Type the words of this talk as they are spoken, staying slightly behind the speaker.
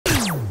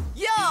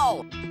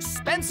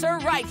Spencer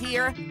right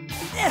here.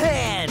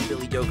 And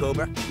Billy Joe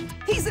Cobra.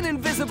 He's an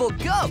invisible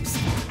ghost.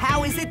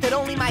 How is it that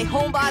only my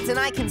homebots and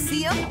I can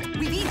see him?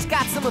 We've each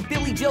got some of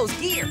Billy Joe's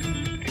gear.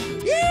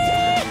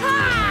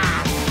 Yee-haw!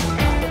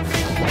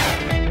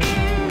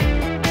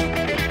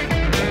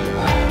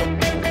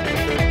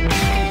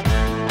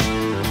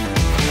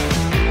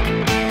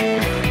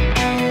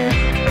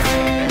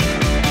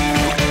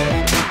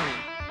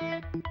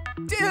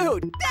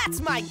 Dude,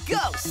 that's my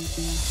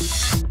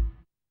ghost!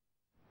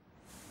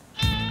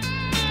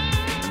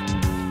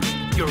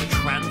 Your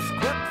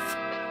transcripts?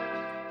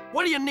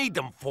 What do you need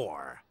them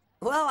for?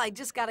 Well, I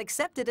just got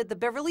accepted at the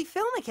Beverly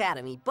Film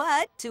Academy,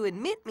 but to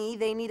admit me,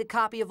 they need a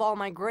copy of all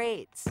my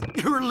grades.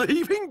 You're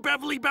leaving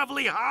Beverly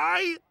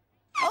High?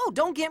 Oh,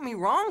 don't get me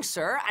wrong,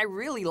 sir. I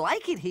really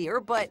like it here,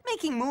 but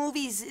making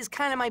movies is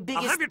kind of my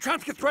biggest... I'll have your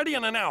transcripts ready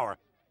in an hour.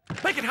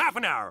 Make it half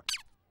an hour.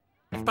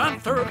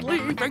 Spencer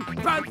leaving,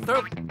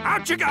 Spencer.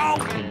 Out you go!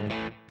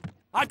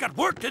 I've got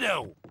work to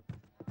do.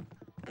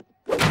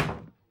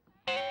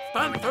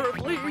 Spencer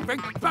leaving,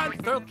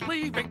 Spencer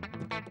leaving.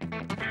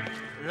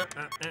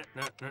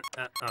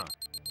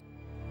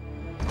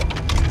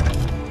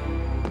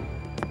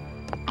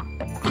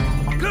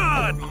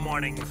 Good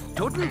morning,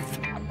 students,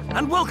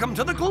 and welcome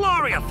to the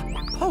glorious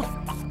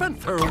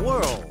post-Spencer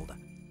world.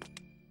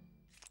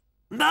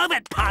 Move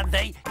it,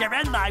 Ponzi! You're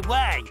in my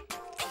way!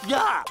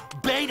 Yeah,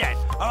 beat it,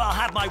 or I'll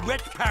have my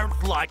rich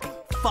parents, like,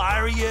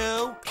 fire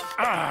you.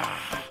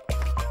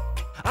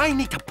 I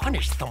need to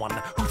punish someone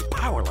who's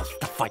powerless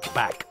to fight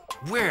back.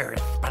 Where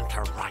is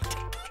Spencer Wright?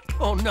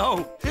 Oh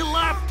no, he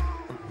left!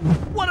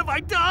 What have I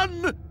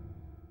done?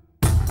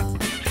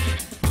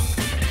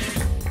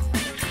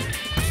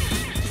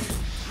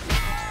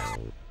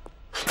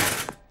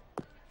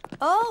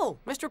 Oh,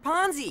 Mr.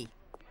 Ponzi.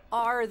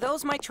 Are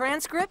those my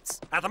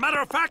transcripts? As a matter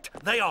of fact,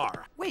 they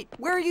are. Wait,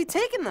 where are you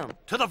taking them?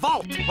 To the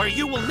vault, where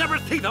you will never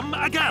see them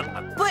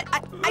again. But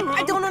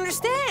I don't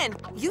understand.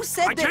 You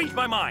said I changed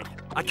my mind.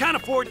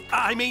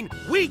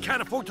 we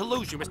can't afford to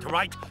lose you, Mr.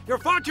 Wright. You're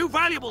far too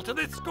valuable to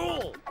this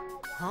school.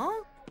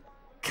 Huh?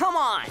 Come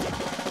on.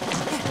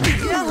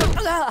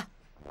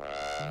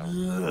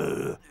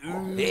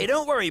 Hey,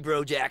 don't worry,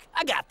 Bro Jack.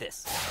 I got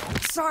this.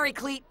 Sorry,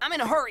 Cleet. I'm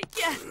in a hurry.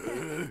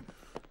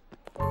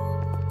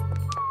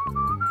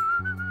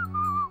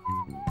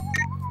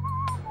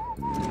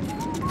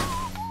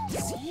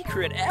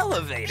 Secret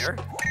elevator?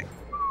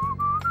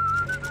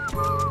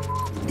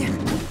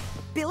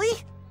 Billy?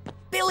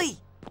 Billy!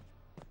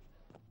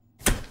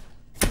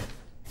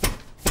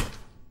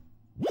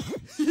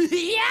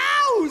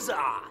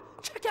 Yowza!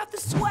 Check out the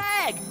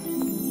swag!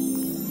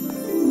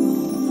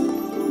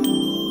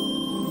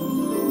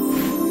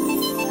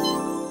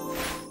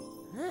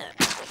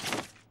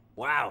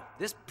 Wow,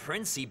 this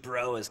Princey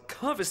bro has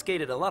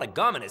confiscated a lot of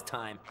gum in his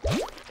time.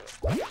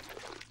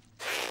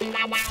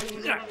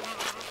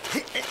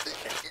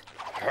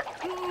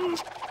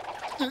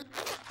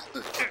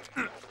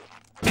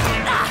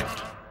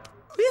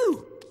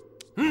 Phew!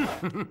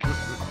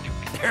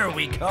 There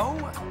we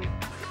go.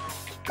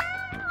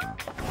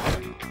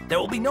 There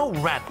will be no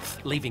rats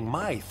leaving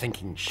my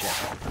thinking ship.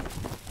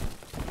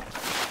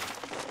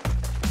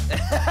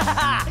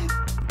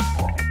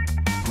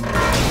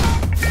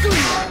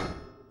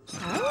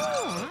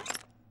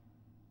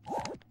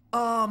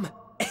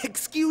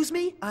 Excuse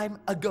me? I'm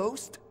a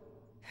ghost?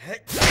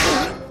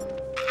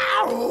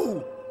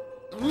 Ow!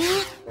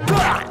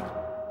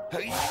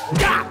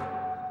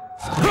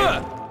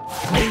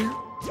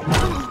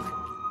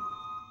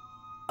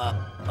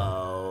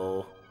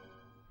 Uh-oh.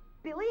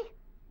 Billy?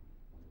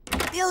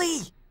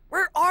 Billy!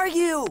 Where are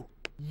you?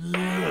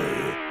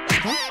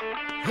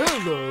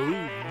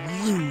 Hello,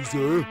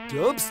 loser.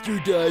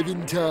 Dumpster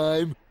diving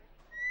time.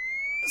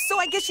 So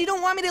I guess you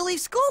don't want me to leave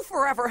school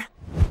forever.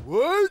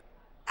 What?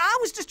 I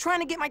was just trying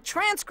to get my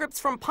transcripts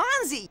from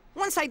Ponzi.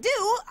 Once I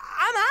do,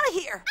 I'm out of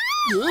here.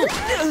 You're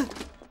leaving?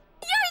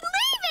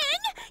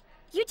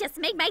 You just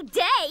made my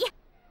day.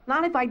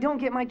 Not if I don't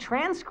get my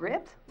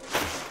transcript.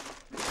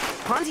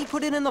 Ponzi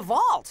put it in the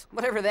vault,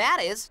 whatever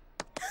that is.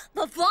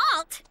 The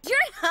vault? You're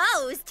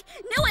hosed.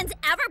 No one's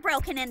ever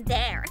broken in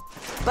there.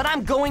 But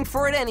I'm going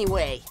for it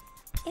anyway.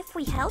 If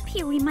we help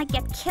you, we might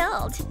get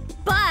killed.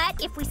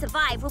 But if we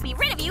survive, we'll be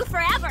rid of you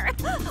forever.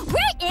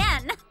 We're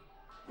in.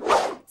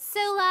 So,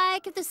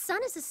 like, if the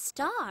sun is a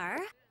star,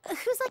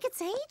 who's like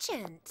its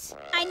agent?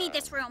 I need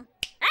this room.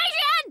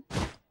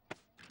 Adrian!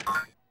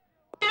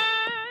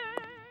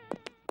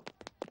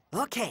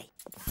 Okay,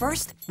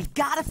 first, we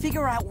gotta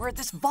figure out where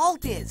this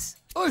vault is.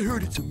 I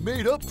heard it's a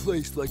made-up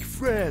place like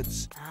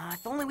France.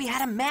 If only we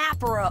had a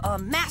map or a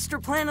master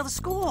plan of the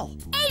school.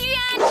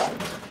 Adrian!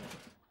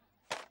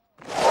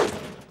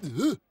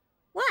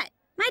 What?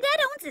 My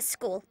dad owns this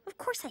school. Of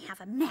course I have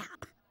a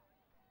map.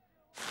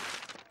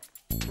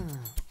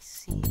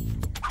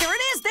 There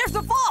it is! There's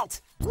the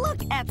vault!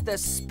 Look at the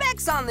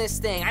specs on this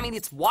thing. I mean,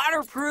 it's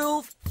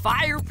waterproof,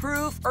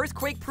 fireproof,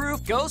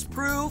 earthquake-proof,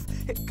 ghost-proof.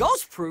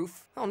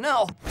 Ghost-proof? Oh,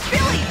 no.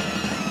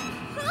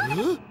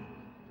 Billy!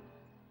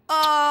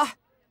 Huh?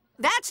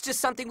 that's just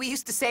something we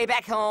used to say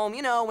back home,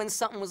 you know, when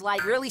something was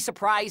like really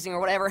surprising or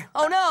whatever.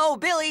 Oh no,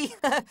 Billy!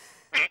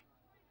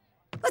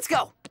 Let's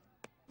go.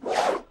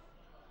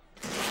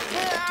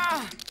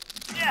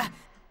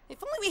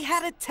 If only we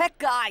had a tech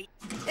guy.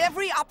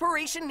 Every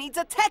operation needs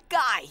a tech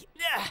guy.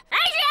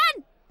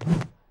 Adrian!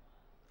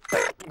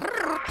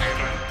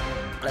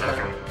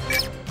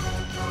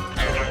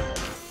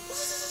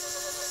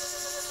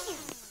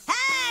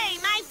 Hey,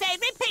 my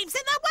favorite peeps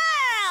in the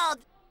world!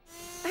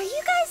 Are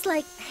you guys,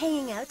 like,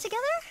 hanging out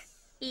together?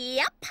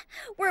 Yep.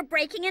 We're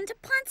breaking into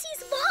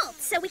Ponzi's vault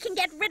so we can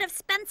get rid of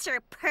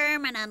Spencer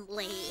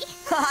permanently.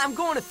 I'm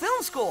going to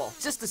film school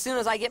just as soon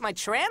as I get my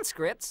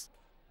transcripts.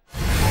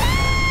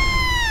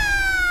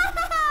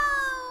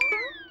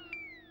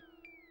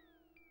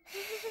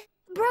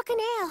 Broken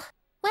nail.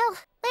 Well,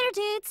 later,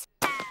 dudes.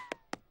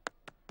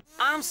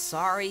 I'm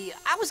sorry.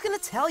 I was gonna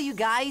tell you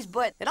guys,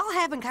 but it all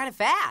happened kind of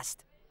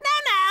fast.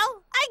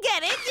 No, I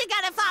get it. You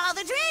gotta follow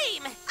the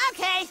dream.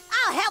 Okay,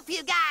 I'll help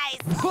you guys.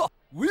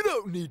 We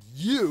don't need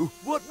you.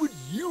 What would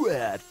you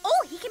add?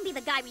 Oh, he can be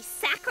the guy we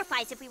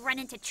sacrifice if we run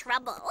into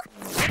trouble.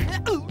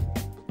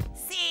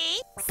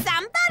 See?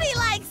 Somebody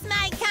likes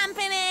my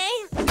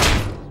company.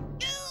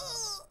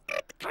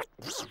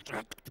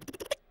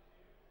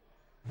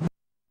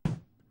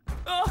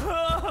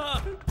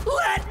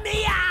 Let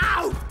me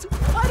out!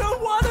 I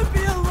don't want to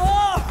be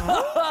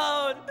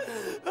alone!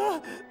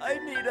 I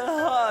need a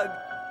hug.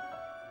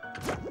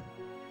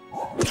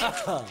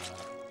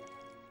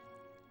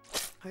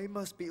 I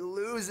must be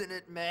losing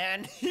it,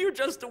 man. You're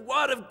just a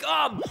wad of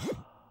gum.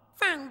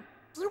 Fine.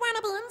 You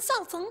wanna be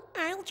insulting?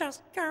 I'll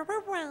just go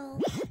away.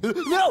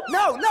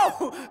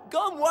 No!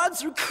 Gum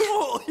wads are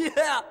cool,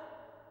 yeah.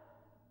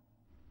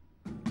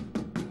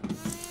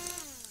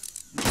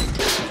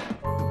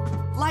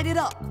 Light it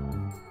up.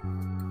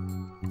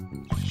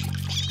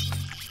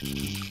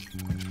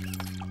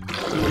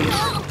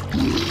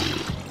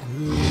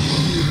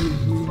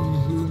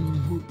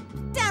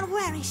 Don't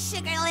worry,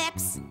 sugar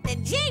lips. The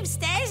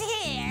Jeepster's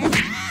here.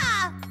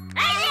 Ah!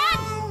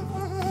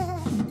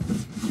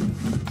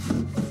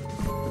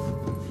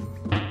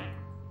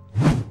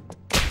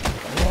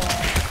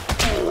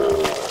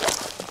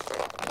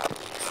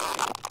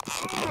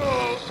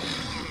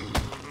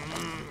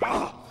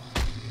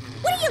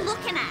 What are you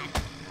looking at?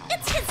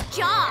 It's his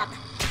job.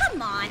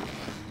 Come on.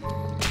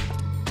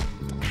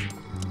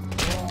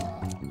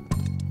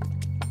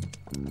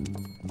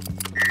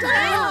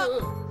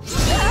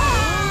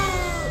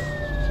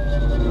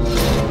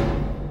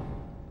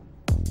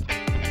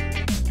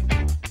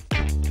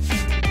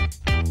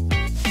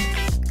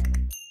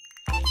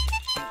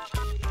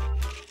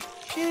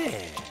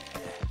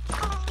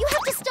 You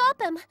have to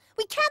stop him.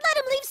 We can't let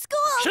him leave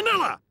school.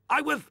 Chanilla,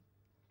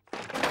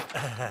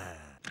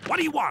 what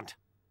do you want?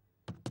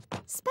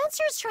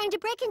 Spencer's trying to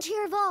break into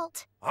your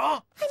vault.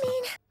 Huh? I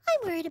mean,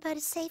 I'm worried about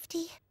his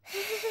safety.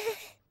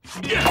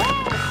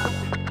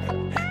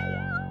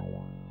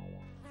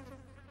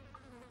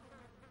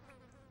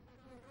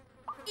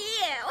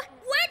 Ew,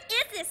 what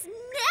is this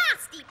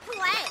nasty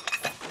place?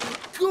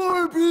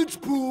 Garbage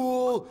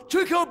pool!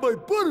 Check out my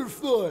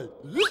butterfly!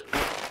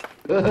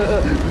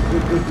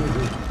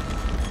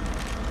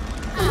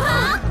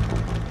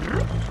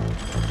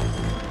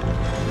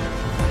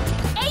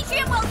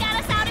 Adrian will get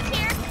us out of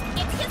here.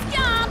 It's his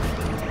job.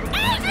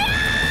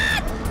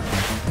 Adrian!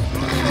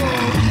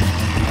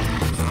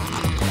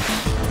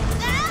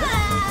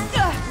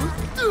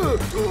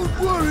 Don't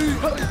worry, I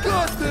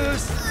got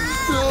this!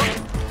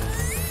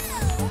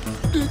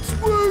 It's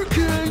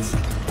working!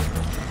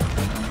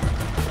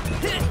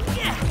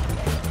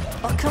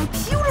 A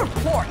computer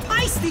port!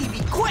 Hi,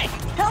 Stevie, quick!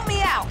 Help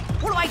me out!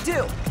 What do I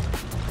do?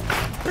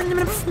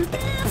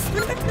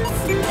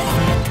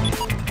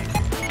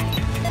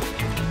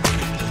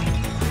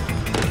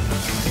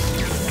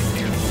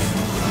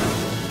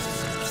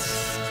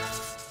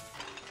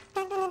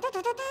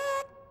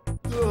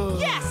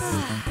 Yes!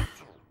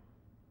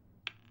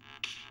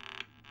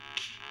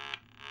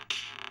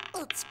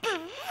 It's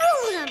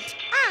brilliant!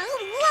 I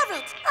love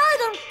it! I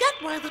don't get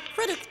why the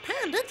critics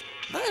panned it.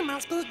 They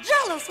must be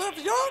jealous of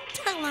your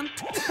talent.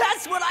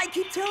 That's what I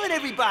keep telling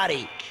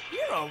everybody.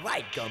 You're all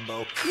right,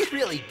 Gumbo. You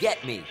really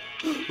get me.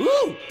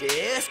 Ooh,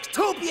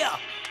 Disctopia!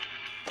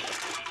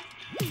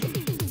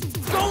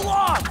 Go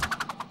on!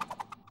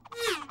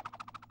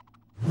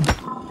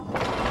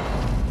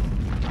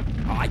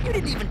 Oh, you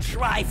didn't even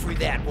try for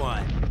that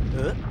one.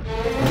 Huh?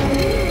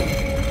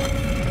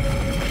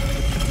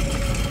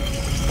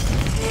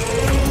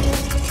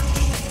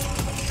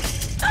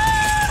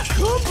 Ah!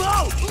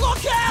 Gumbo,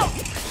 look out!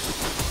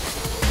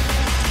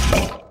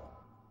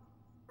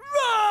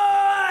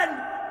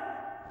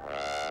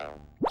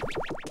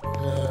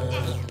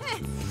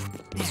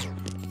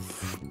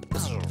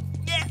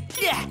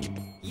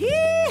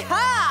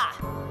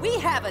 Yeehaw! We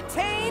have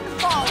attained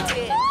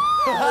vaulted!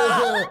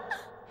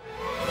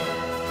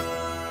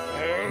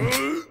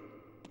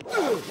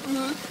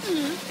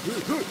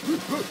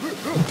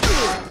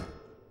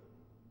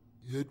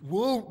 It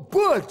won't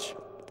budge!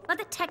 Let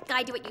the tech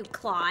guy do it, you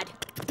clod.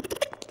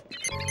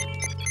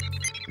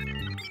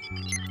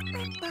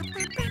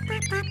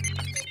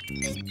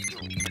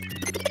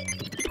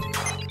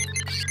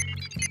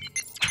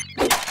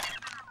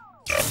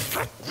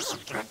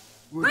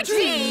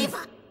 Jeeve!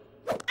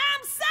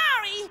 I'm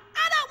sorry!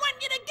 I don't want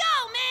you to go,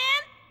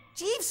 man!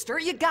 Jeevester,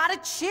 you gotta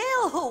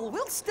chill.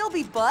 We'll still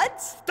be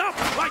buds. Stop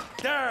right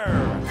there!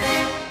 An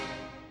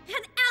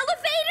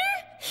elevator?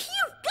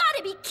 You've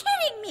gotta be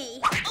kidding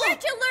me!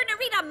 Where'd you learn to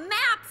read a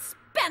map,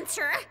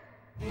 Spencer?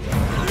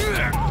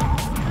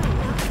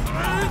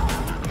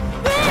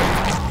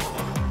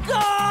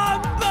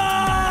 Gumbo!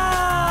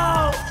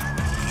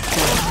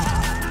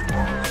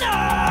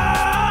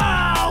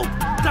 No!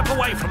 Step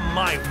away from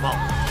my vault.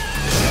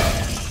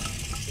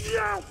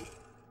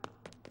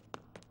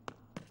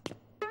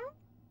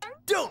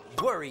 Don't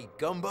worry,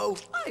 Gumbo.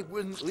 I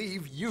wouldn't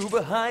leave you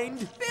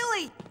behind.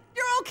 Billy,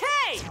 you're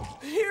okay!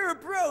 Here,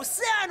 bro,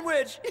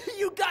 sandwich!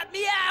 You got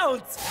me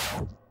out!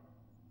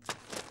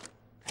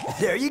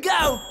 There you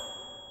go!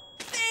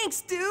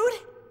 Thanks, dude!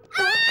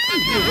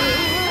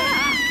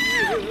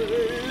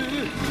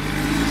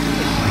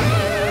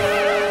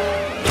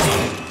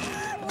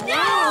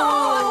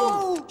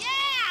 No!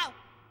 Yeah!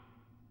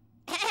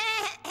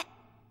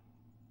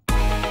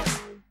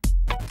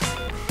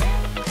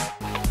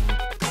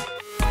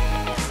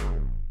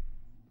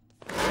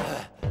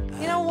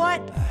 You know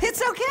what?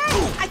 It's okay!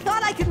 I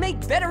thought I could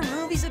make better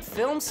movies at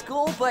film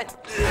school,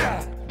 but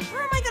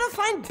where am I gonna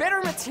find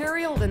better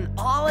material than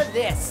all of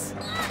this?